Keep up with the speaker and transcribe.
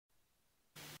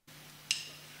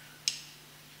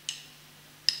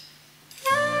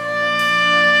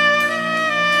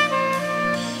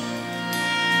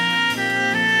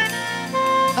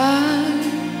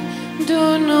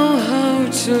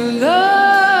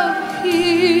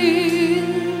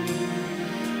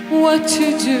what to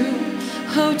do,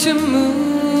 how to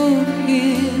move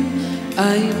him.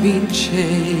 I've been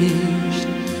changed,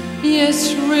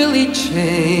 yes, really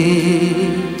changed.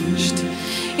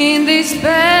 In these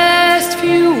past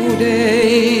few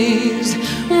days,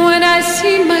 when I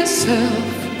see myself,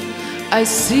 I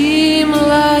seem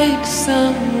like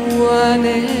someone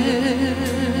else.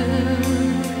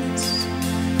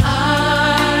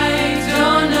 I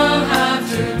don't know how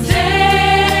to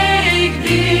take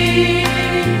this.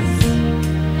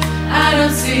 I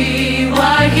don't see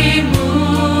why he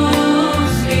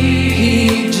moves me.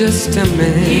 He's just a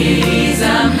man. He's a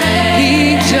man.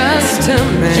 He's just a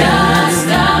man. Just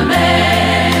a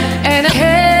man. And I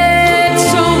had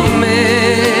so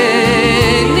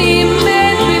many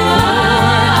men before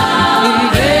in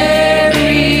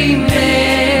very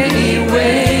many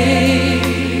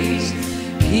ways.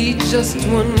 He's just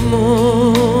one more.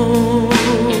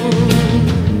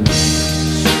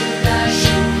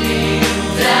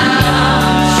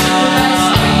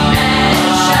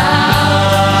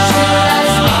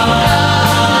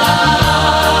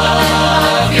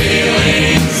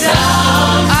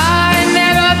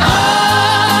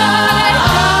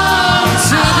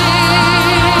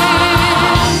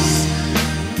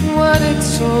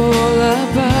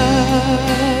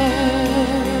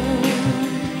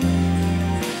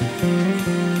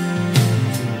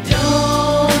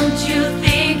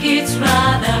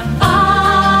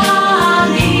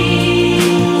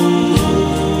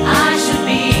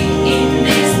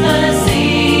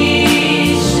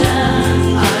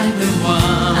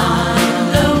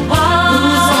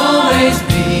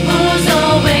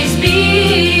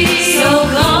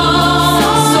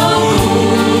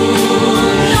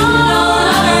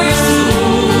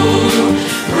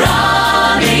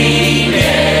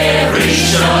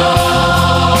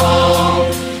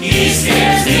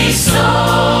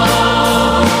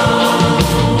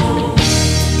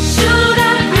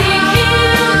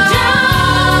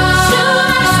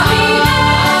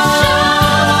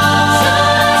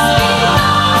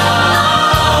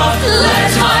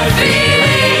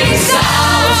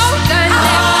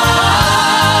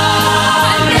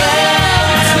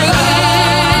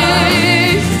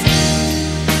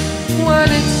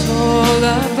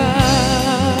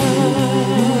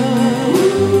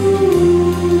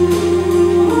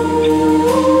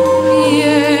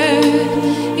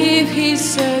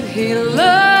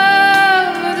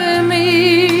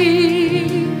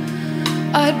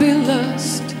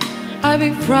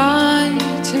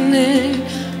 Frightening,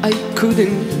 I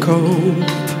couldn't cope,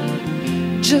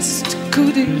 just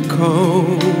couldn't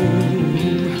cope.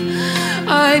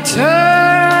 I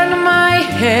turned my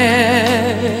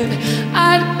head,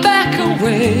 I'd back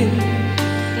away.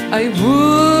 I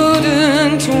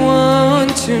wouldn't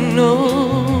want to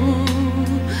know.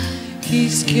 He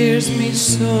scares me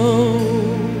so,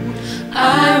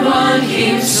 I want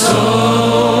him so,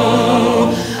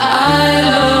 I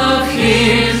love